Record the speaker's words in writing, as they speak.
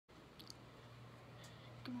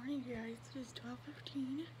Good morning, guys. It is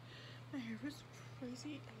 12:15. My hair was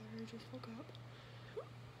crazy. I just woke up.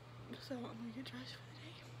 So I'm gonna get dressed for the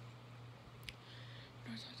day.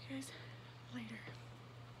 I'll talk to you guys later.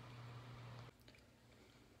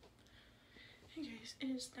 Hey guys, it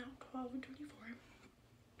is now 12:24.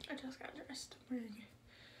 I just got dressed. I'm wearing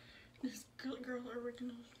this girl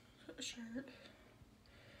original shirt.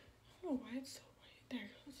 I don't know why it's so white. There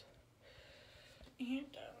it goes.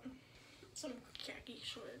 And some khaki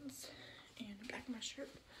shorts and the back of my shirt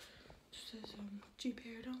just says Jeep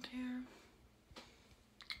hair, don't care.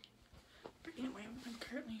 But anyway, I'm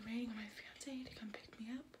currently waiting on my fiance to come pick me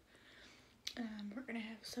up. We're gonna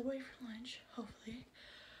have Subway for lunch, hopefully.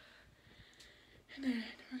 And then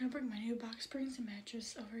we're gonna bring my new box springs and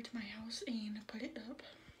mattress over to my house and put it up.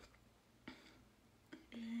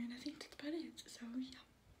 And I think that's about it. So yeah,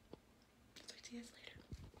 I'll talk to you guys later.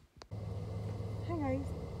 Hi guys,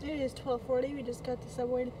 it is 12:40. We just got to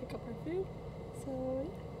Subway to pick up our food. So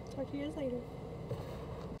yeah, talk to you guys later.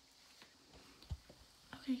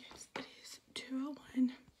 Okay guys, it is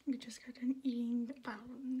 2:01. We just got done eating about,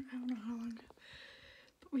 I don't know how long ago,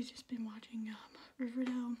 but we've just been watching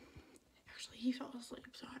Riverdale. Actually, he fell asleep,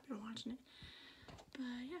 so I've been watching it.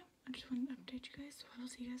 But yeah, I just wanted to update you guys, so I will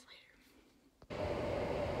see you guys later.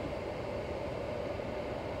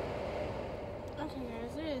 Okay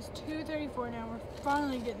guys, it is 2:34 now. We're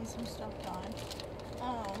finally getting some stuff done.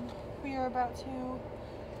 We are about to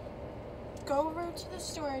go over to the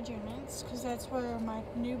storage units, because that's where my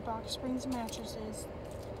new box springs mattress is.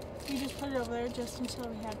 We just put it over there just until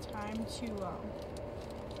we had time to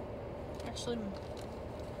actually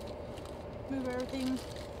move everything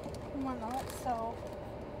and whatnot. So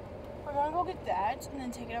we're gonna go get that and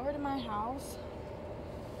then take it over to my house,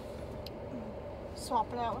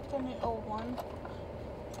 swap it out with the new old one,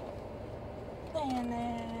 and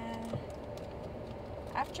then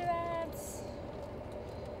after that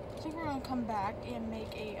I think we're gonna come back and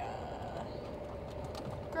make a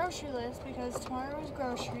grocery list, because tomorrow is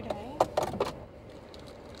grocery day.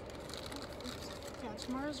 Yeah,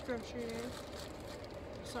 tomorrow's grocery day.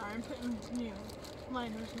 Sorry, I'm putting new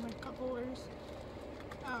liners in my cup holders.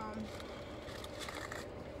 So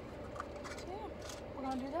yeah, we're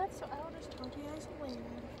gonna do that, so I will just talk to you guys later.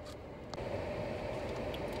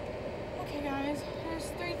 Okay guys, it's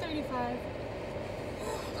 3:35.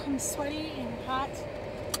 I'm sweaty and hot.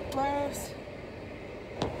 Gross.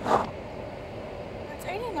 It's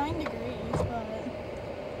 89 degrees, but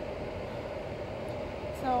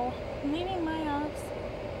so I'm leaving my house.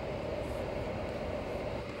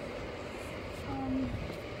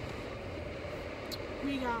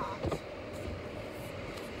 We got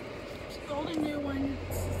the old and new one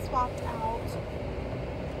swapped out.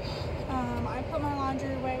 I put my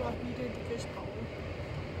laundry away like we did the fish bowl.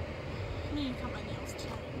 I need to cut my nails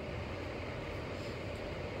tonight.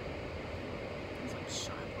 It's like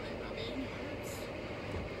sharp when I rub it and it hurts.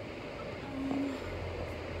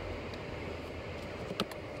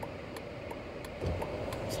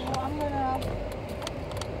 So I'm gonna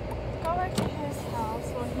go back to his house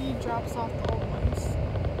while he drops off the old ones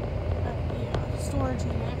at the storage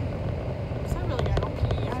unit. So I really got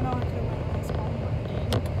okay. I know I could have went on his home, but I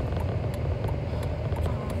didn't.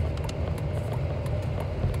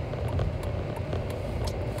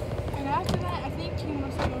 And after that, I think he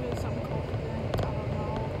wants to go to some cold drink. I don't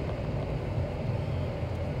know.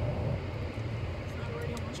 So I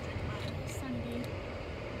already almost drank my Sunday.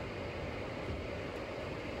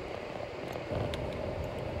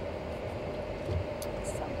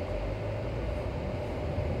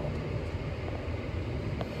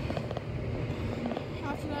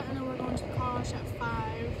 After that, I know we're going to college at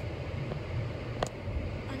 5.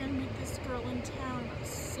 I gotta meet this girl in town at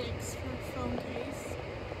 6 for a phone case.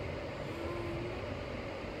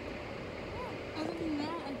 Yeah. Other than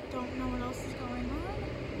that, I don't know what else is going on.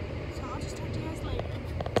 So I'll just talk to you guys later.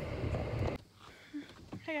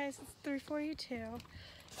 Hey guys, it's 3:42.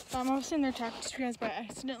 I was sitting there talking to you guys, but I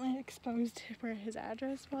accidentally exposed where his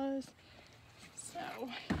address was. So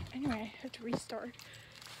anyway, I had to restart.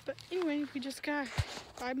 But anyway,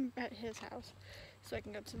 I'm at his house, so I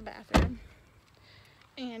can go to the bathroom.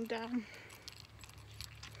 And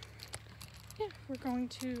yeah, we're going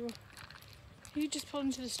to, he just pulled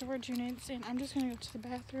into the storage units, and I'm just gonna go to the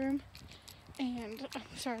bathroom. And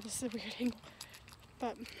sorry, this is a weird angle,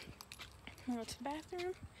 but I'm gonna go to the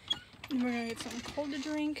bathroom, and we're gonna get something cold to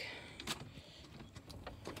drink.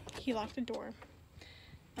 He locked the door.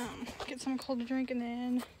 Get something cold to drink, and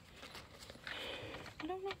then I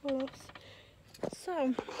don't know what else. So,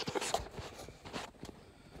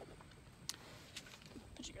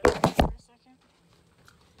 put you guys on for a second.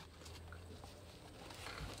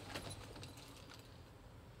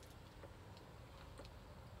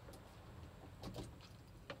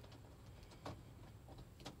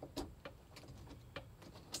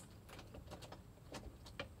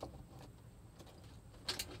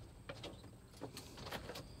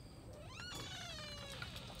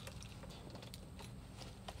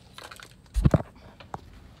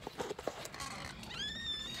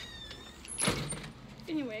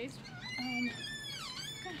 guys.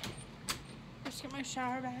 Just get my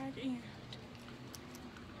shower bag and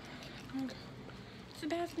I'm gonna go to the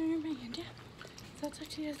bathroom and yeah. So I'll talk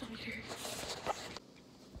to you guys later.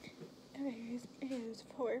 Okay guys, it is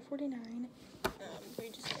 4:49. We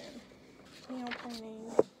just been meal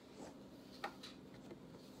planning,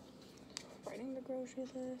 writing the grocery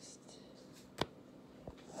list.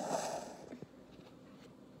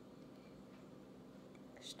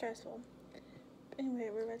 Stressful. Anyway,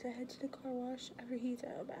 we're about to head to the car wash after he's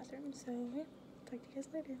out of the bathroom. So yeah, talk to you guys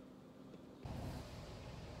later.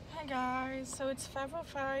 Hi guys, so it's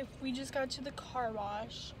 5:05. We just got to the car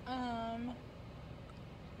wash.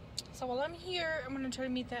 So while I'm here, I'm gonna try to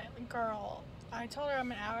meet that girl. I told her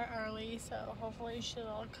I'm an hour early, so hopefully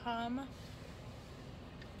she'll come.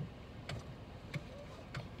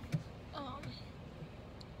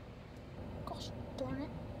 Gosh darn it.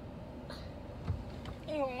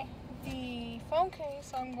 Anyway, the phone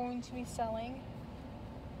case I'm going to be selling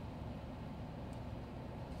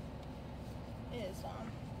is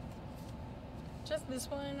just this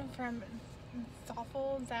one from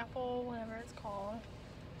Zaffle, whatever it's called.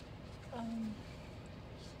 I'm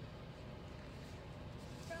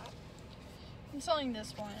selling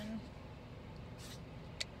this one,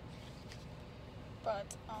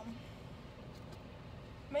 but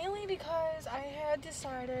mainly because I had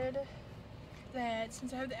decided that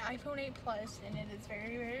since I have the iPhone 8 Plus and it is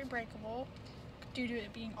very, very breakable due to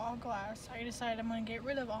it being all glass, I decided I'm going to get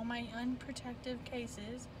rid of all my unprotective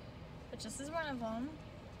cases, but this is one of them.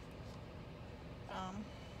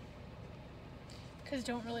 Because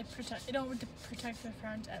it don't protect the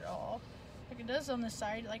front at all. Like it does on the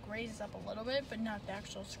side, it like raises up a little bit, but not the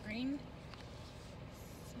actual screen.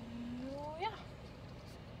 So yeah,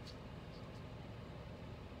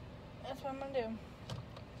 that's what I'm gonna do.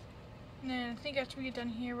 And then I think after we get done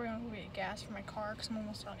here, we're gonna go get gas for my car because I'm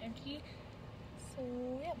almost on empty. So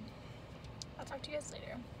yeah, I'll talk to you guys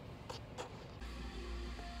later.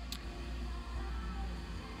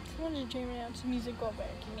 Someone just jamming out some music while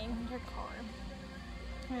vacuuming their car.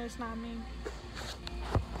 No, it's not me.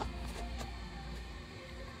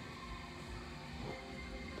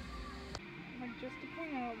 Like, just to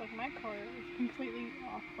point out, like, my car is completely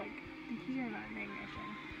off, like, the keys are not in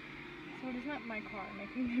ignition. So it is not my car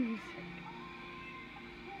making the music.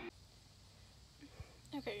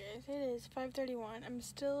 Okay guys, it is 5:31. I'm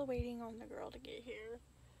still waiting on the girl to get here.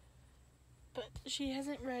 But she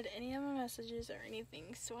hasn't read any of my messages or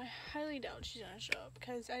anything, so I highly doubt she's gonna show up,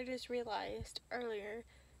 because I just realized earlier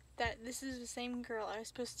that this is the same girl I was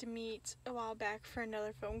supposed to meet a while back for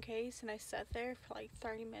another phone case, and I sat there for like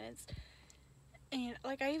 30 minutes, and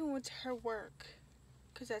like I even went to her work,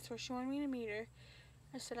 because that's where she wanted me to meet her.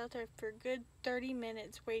 I sat out there for a good 30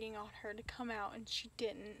 minutes waiting on her to come out, and she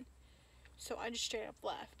didn't, so I just straight up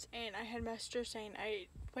left. And I had messaged her saying, I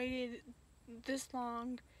waited this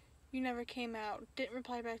long, you never came out, didn't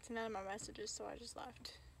reply back to none of my messages, so I just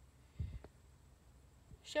left.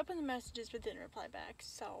 She opened the messages but didn't reply back,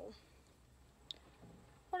 so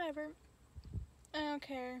whatever. I don't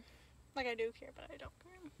care. Like, I do care, but I don't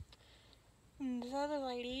care. And this other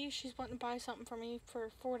lady, she's wanting to buy something for me for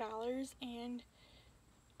 $4, and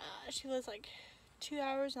she lives like 2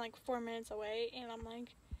 hours and like 4 minutes away, and I'm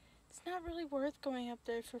like, it's not really worth going up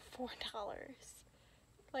there for $4.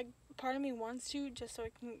 Like, part of me wants to, just so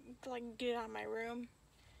I can like get it out of my room.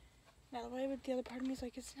 Now the way, but the other part of me is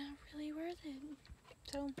like, it's not really worth it.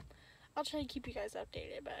 So I'll try to keep you guys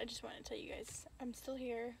updated, but I just want to tell you guys I'm still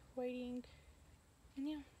here waiting, and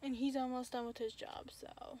yeah, and he's almost done with his job, so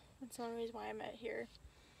that's the only reason why I'm at here.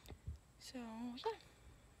 So yeah,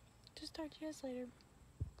 just talk to you guys later.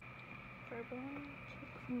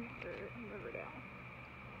 In Riverdale.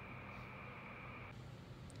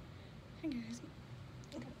 Hey guys,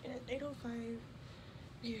 at 8:05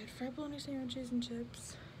 we had fried bologna sandwiches and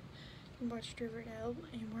chips and watched Riverdale,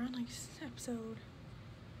 and we're on like episode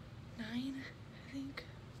 9, I think,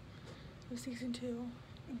 of season 2.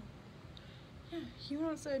 Yeah, he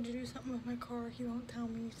wants to do something with my car. He won't tell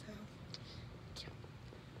me, so yeah.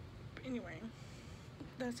 But anyway,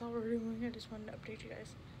 that's all we're doing. I just wanted to update you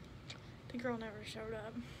guys. The girl never showed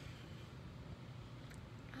up.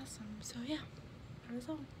 Awesome. So yeah, that was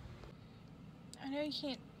all. I know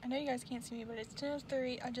you guys can't see me, but it's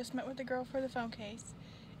 10:03. I just met with the girl for the phone case,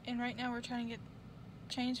 and right now we're trying to get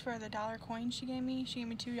change for the $1 coins she gave me. She gave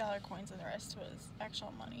me $2 coins, and the rest was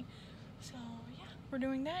actual money. So yeah, we're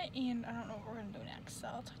doing that, and I don't know what we're gonna do next. So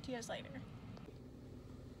I'll talk to you guys later.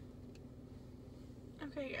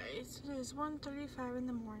 Okay guys, it is 1:35 in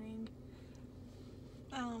the morning.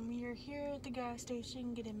 We are here at the gas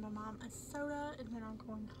station getting my mom a soda, and then I'm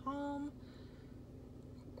going home.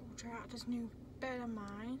 try out this new bed of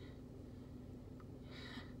mine.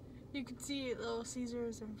 You can see Little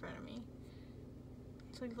Caesars in front of me.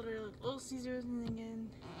 It's like literally Little Caesars and then again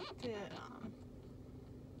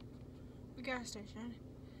the gas station.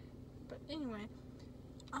 But anyway,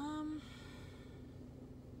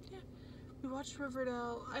 yeah, we watched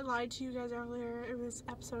Riverdale. I lied to you guys earlier. It was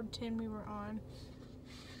episode 10 we were on.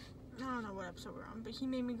 I don't know what episode we're on, but he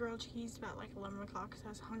made me grilled cheese about like 11 o'clock because I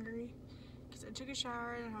was hungry. Because I took a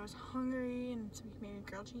shower and I was hungry, and so he made me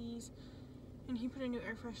grilled cheese. And he put a new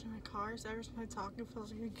air freshener in my car, so every time I talk, it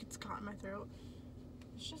feels like it gets caught in my throat.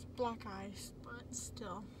 It's just black ice, but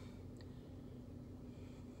still.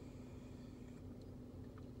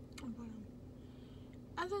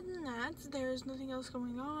 Other than that, there's nothing else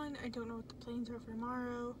going on. I don't know what the plans are for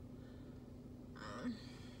tomorrow. I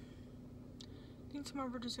think tomorrow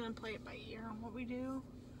we're just gonna play it by ear on what we do.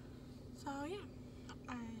 So yeah,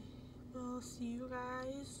 I will see you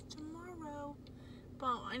guys tomorrow.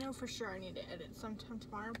 Well, I know for sure I need to edit sometime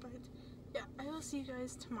tomorrow, but yeah, I will see you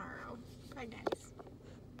guys tomorrow. Bye guys.